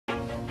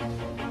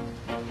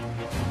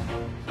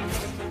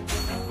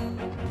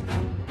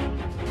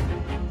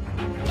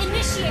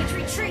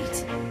Initiate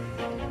retreat.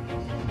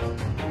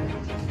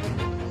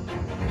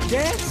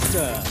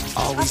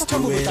 Always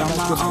do it on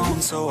my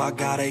own, so I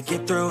gotta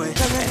get through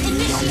it. And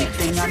the only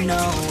thing I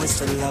know is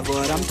to love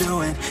what I'm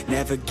doing.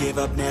 Never give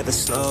up, never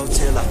slow,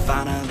 till I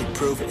finally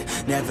prove it.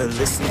 Never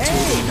listen to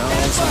the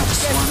no's, I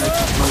just wanna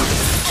keep moving.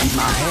 Keep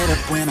my head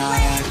up when I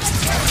act,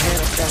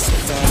 head up, that's a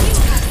fact.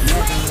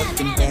 Never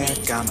looking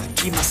back, I'ma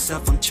keep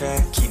myself on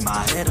track. Keep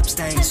my head up,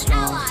 staying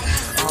strong,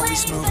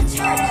 always moving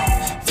on.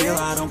 Feel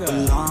I don't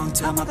belong,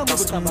 tell my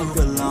thoughts to move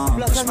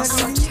along. Push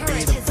myself to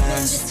be the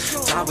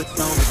best, die with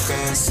no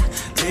regrets.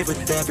 Live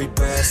with every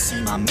breath,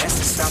 see my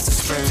message start to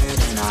spread.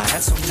 And I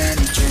had so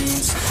many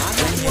dreams,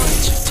 when you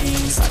hit your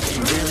teens, life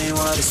ain't really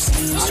what it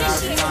seems. Try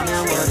to find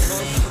out what it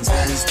means,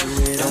 always do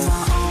it on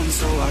my own,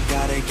 so I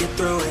gotta get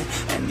through it.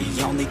 And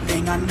the only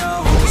thing I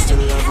know is to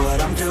love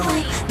what I'm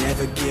doing.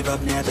 Never give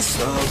up, never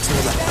slow,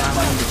 till I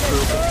finally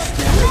prove it.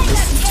 Never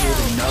listen to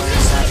the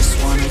no's, I just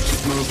wanna keep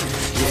moving.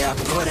 Yeah,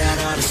 I put out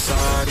all this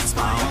art, it's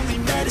my only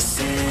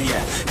medicine.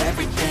 Yeah,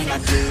 everything I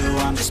do,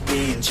 I'm just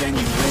being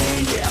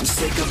genuine. Yeah, I'm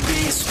sick of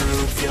being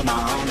screwed, feel my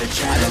own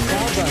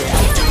adrenaline. Yeah,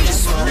 I do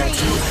just what I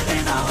do,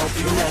 and I hope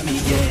you let me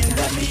in,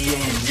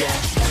 yeah.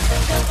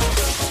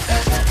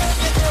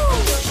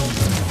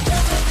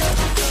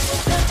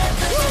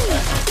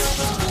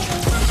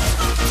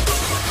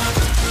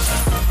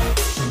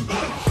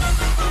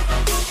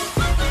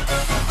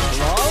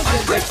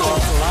 I'm grateful, oh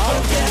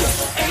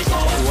yeah,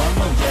 able,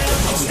 oh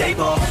yeah, I'm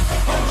stable,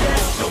 oh yeah,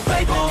 no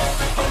label,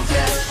 oh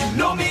yeah, you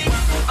know me,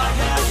 I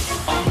have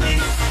only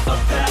a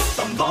path,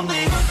 I'm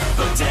lonely,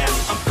 but damn,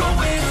 I'm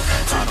going.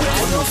 I don't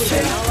want no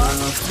fake love,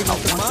 I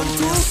want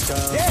the real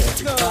stuff.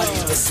 Everybody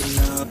listen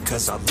up,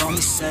 cause I'll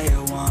only say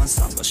it once.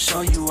 I'm gonna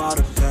show you all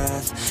the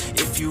path,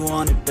 if you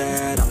want it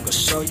bad. I'm gonna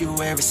show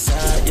you every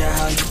side, yeah,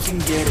 how you can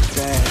get it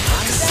back.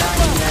 Cause I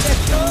ain't never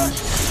done,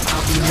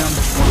 I'll be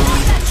number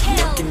one.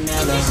 Working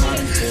hella hard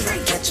until I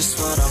get just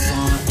what I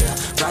want, yeah.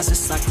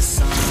 Rises like the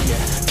sun,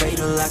 yeah,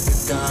 fatal like a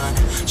gun.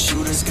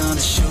 Shooters gonna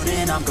shoot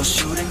and I'm gonna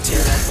shoot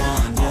until I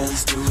want, yeah.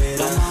 Always do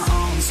it on my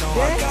own, so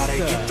I gotta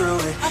get through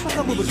it.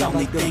 And the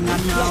only thing I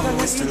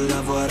know is to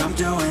love what I'm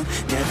doing.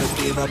 Never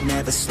give up,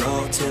 never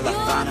slow, till I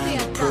finally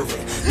prove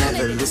it.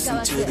 Never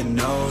listen to the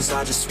no's,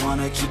 I just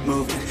wanna keep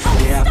moving.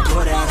 Yeah, I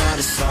put out all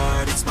this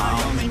art, it's my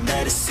only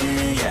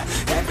medicine. Yeah,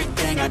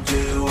 everything I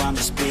do, I'm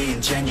just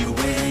being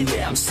genuine.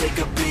 Yeah, I'm sick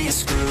of being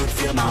screwed,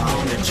 feel my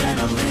own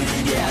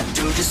adrenaline. Yeah, I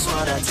do just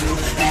what I do,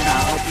 and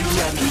I hope you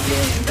let me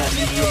in,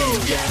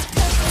 yeah.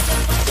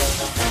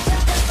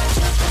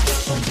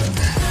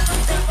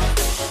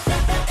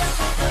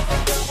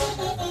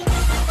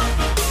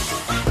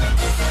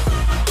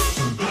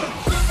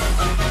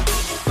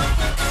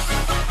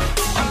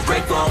 I'm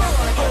grateful,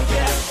 oh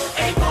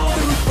yeah, able,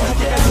 oh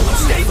yeah, I'm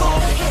stable,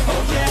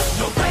 oh yeah,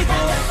 no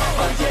label,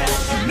 oh yeah,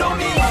 you know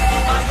me, I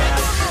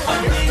have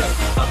only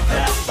a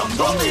path, I'm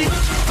lonely,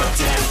 but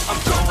damn, I'm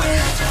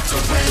going to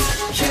win,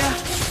 yeah.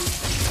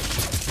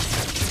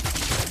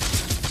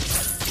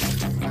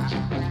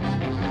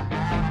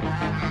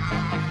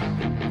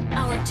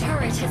 Our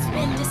turret has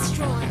been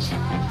destroyed.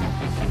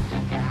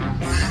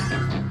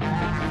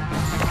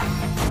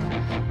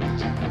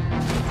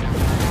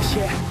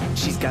 Yeah,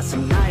 she's got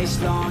some nice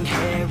long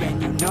hair,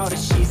 and you know that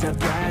she's a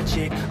bad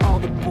chick. All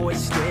the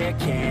boys stare,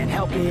 can't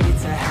help it,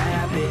 it's a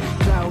habit.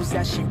 Clothes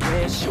that she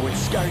wears, short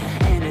skirt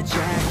and a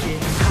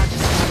jacket. I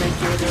just wanna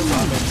get her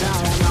all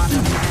alone on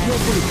a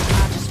magnet.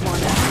 I just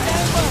wanna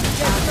have it, I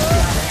just gotta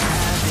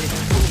have it.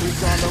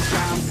 Movers all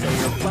around say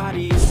her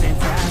body is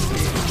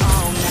fantastic.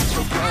 All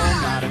natural gold,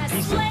 not a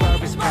piece of fur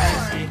is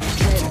plastic.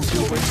 Head to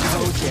her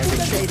toes, yeah, they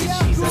say that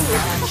she's a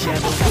latch. Yeah,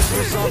 the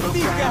whispers all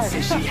around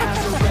say she has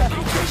a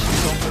reputation.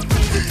 Don't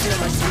believe it till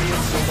I see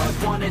it, so I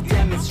want a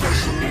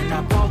demonstration. And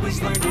I've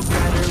always learned it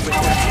better with a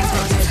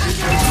hands-on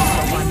education.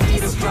 So I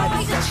need a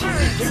private session,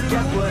 you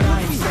get what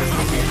I'm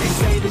saying. And they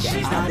say that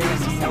she's not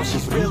easy, no,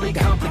 she's really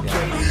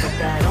complicated. But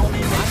that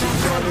only makes it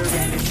better,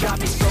 and it's got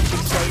me so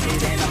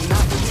fixated. And I'm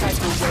not the type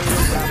to wait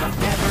around, I've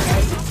never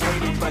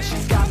hesitated. But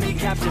she's got me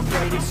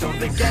captivated, so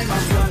the game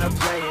I'm gonna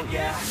play it,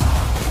 yeah.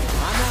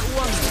 I'm not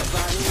one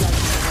nobody like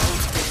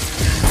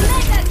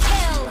Mega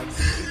kill!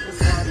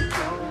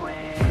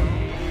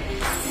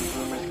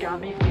 Got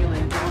me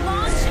feeling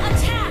Launch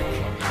attack!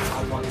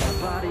 I want that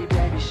body,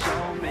 baby,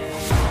 show me.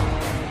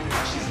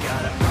 She's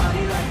got a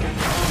body like a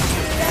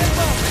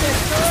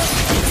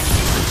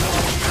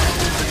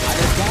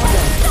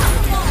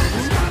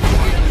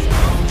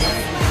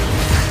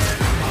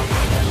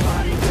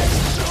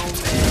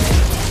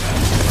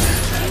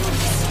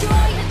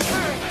Destroy the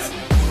turret!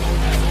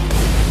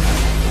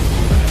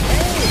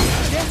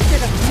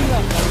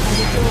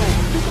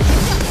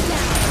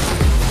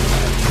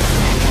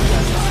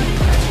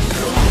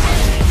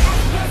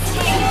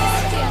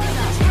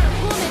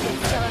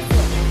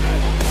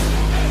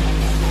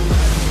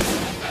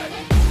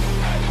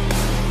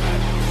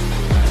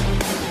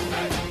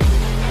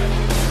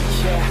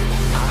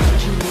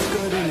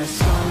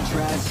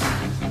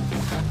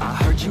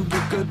 You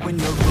look good when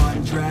you're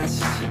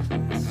undressed.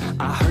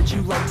 I heard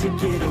you like to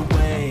get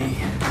away.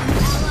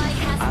 Ally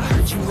has I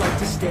heard you like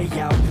to stay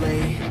out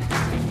late.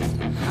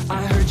 I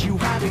heard you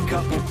had a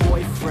couple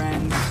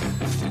boyfriends.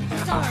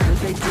 I heard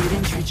they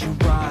didn't treat you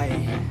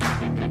right.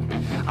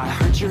 I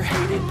heard you're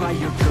hated by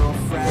your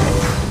girlfriend,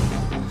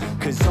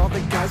 cause all the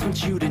guys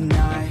want you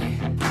tonight.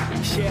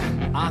 Yeah,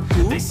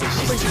 Aku they say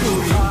she's too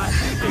pencuri. hot,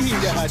 they say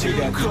Tidak, she's too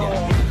tidak,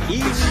 cold. tidak.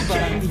 Ini Where she barang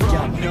came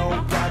pinjam. from,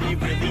 nobody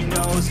really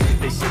knows.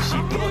 They say she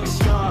looks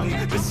young,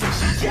 but say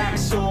she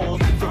acts old.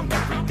 From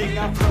everything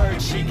I've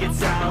heard, she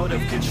gets out of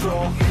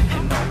control.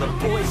 And all the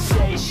boys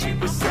say she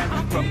was sent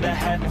from the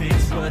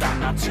heavens, but I'm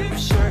not too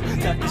sure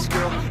that this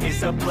girl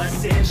is a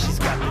blessing. She's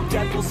got the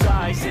devil's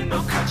eyes and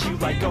they'll cut you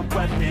like a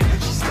weapon.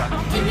 She's stuck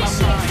in my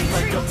mind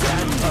like a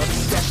bad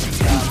obsession.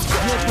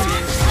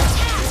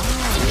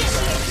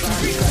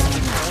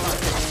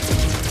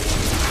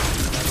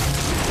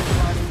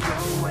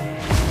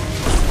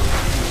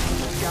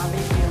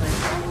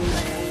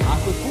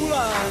 Aku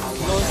pulang,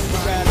 Los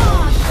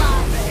Bucanos.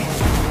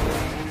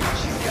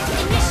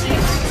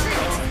 Initiate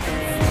retreat.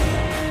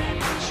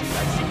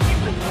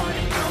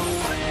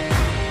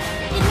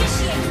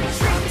 Initiate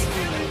retreat.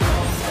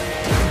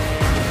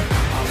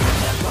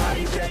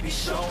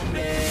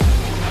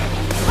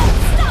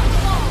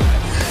 Unstoppable.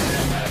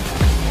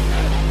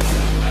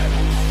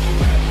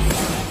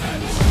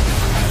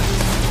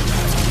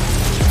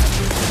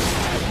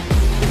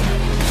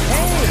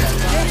 Hei,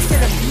 Jack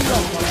sedang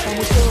bilang kalau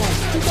kamu telat,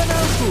 bukan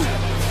aku.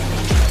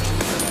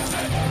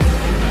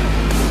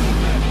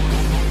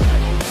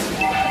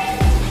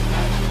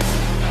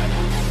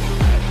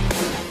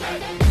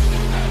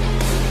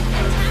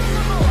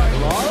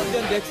 Claude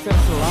dan Dexter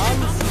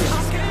selalu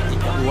siap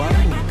jika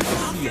uangmu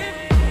bersia.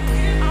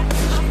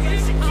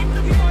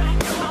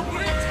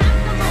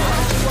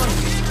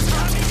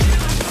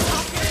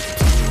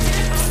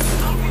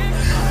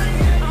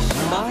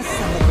 Emas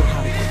sangat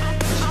berharga,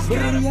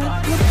 berlian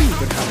lebih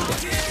berharga.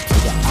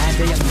 Tidak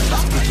ada yang bisa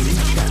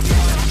dibelikan.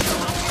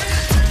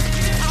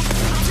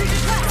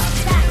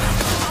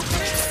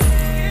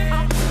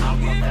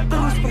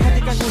 Terus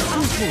perhatikan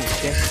musuhmu,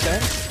 Dexter.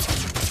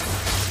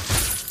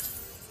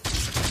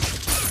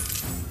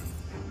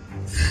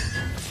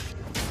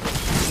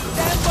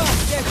 Tembak,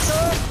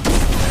 Dexter!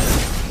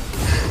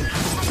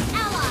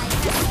 Ally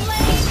has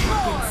slain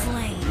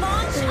Lord.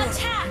 Launch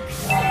attack.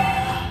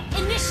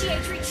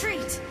 Initiate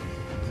retreat.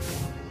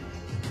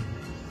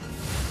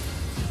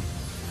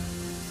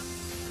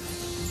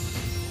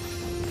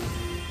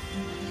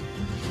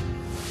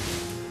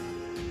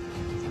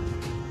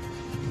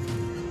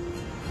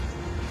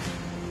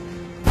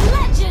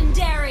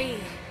 Legendary.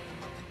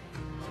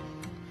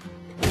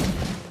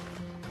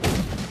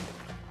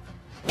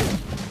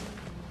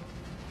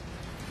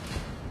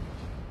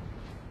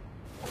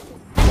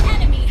 An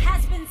enemy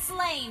has been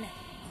slain.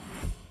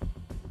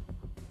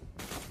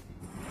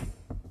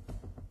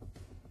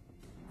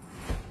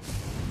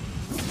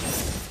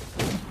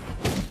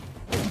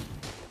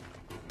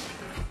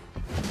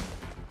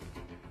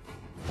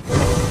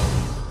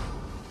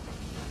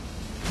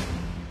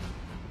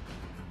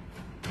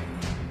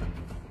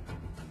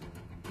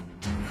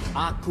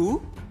 Aku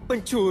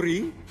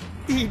pencuri?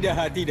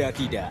 Tidak, tidak,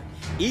 tidak.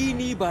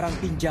 Ini barang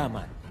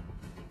pinjaman.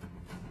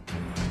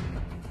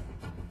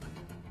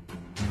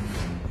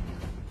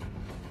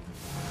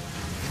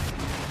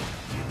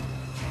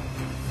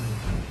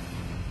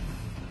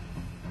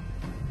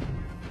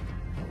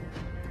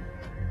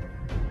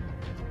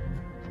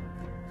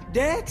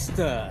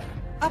 Dexter,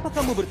 apa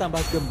kamu bertambah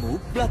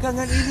gemuk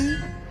belakangan ini?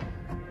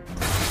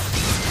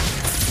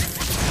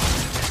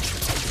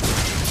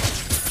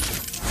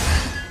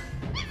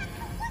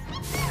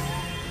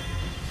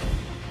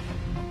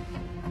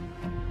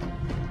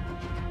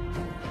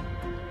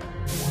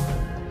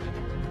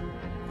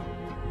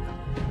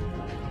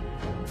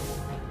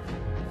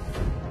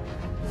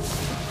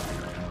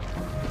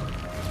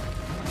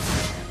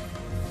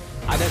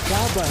 Ada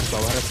kabar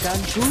bahwa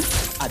rekanku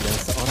adalah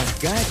seorang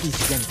gadis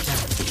yang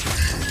cantik.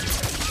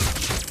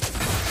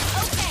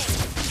 Okay.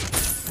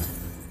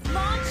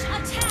 Launch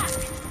attack.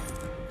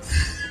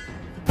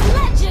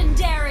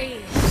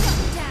 Legendary. Shut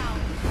down.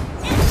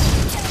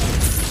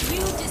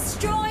 You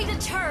destroyed a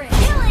turret.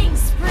 Killing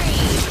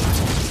spree.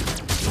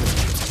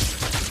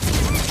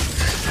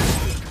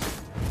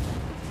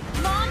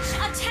 Launch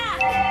attack.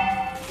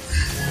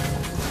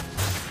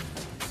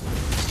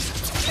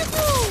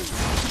 Yoo-hoo!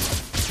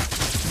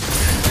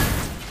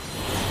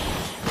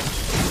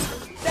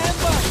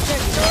 Tembak,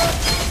 Dexter!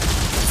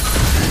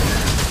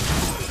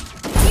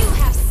 You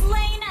have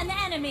slain an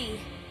enemy.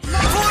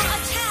 Launch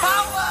attack.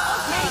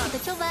 Okay, kita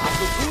coba.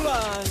 Aku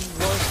pulang,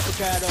 Los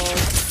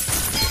Bucanos.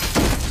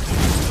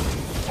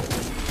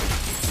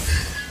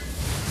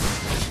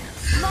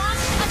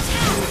 Launch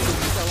attack. Untuk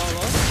bisa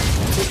lolos,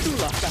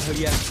 itulah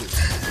keahlianku.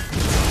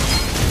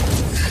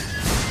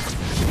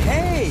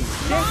 Hei,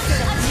 Dexter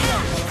yang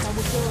bilang kalau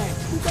kamu jelek,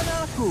 bukan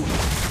aku.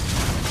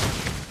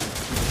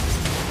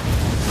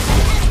 An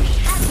enemy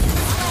has been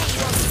slain.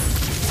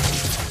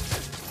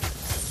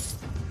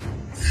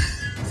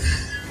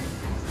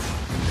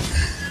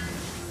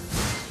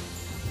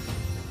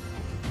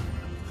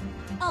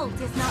 Ult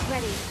is not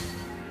ready.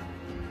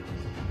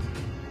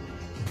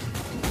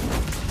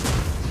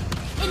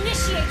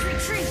 Initiate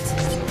retreat.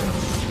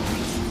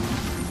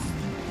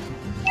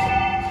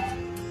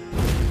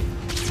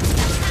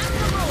 Attack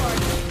the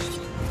Lord.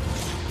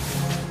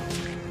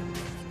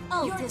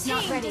 Ult is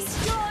not ready.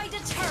 Destroyed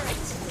a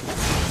turret.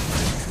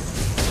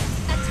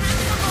 Attack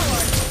the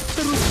Lord.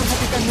 Terus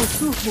perhatikan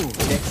musuhmu,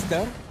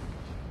 Dexter.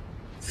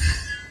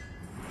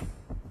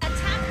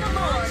 Attack the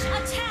Lord.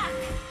 Attack.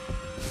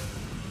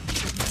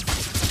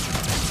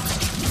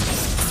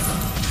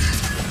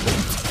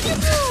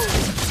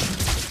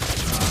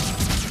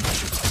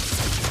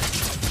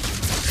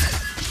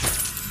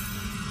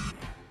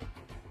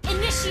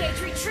 Initiate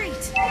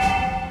retreat.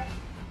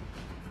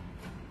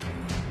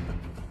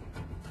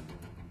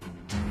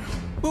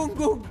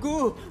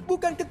 Punggungku,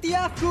 bukan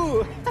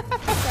ketiakku.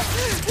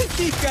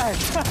 Hentikan.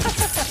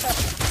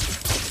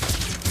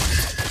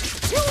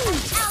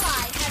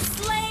 Ally has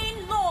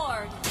slain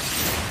Lord.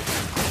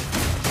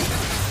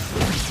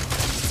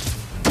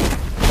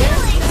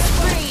 Killing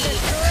spree.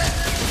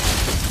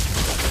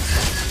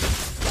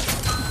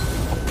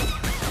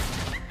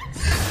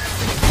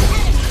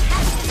 Enemy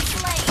has been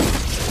slain.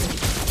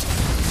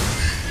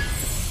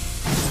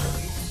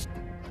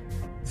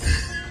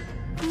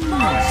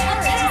 Launch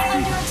attack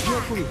under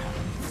attack. Kulihat.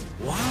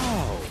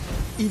 Wow,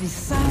 ini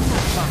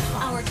sangat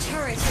mahal. Our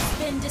turret has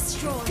been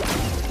destroyed.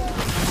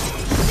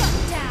 Shut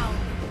down.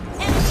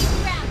 Enemy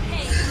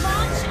rampage.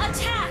 Launch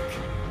attack.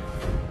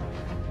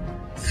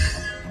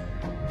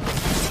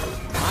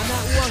 Mana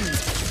uangnya?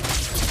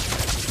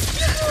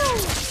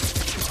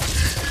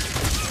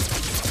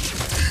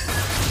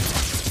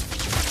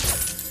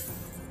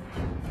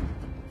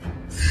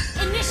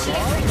 Initiate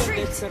Claude dan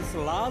retreat. Dexter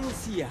selalu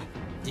siap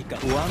jika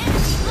uang Enemy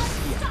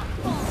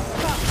unstoppable.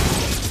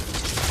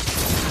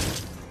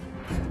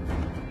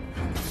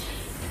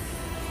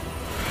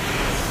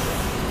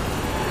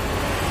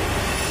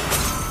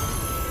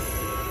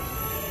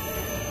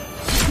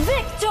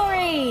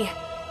 Victory!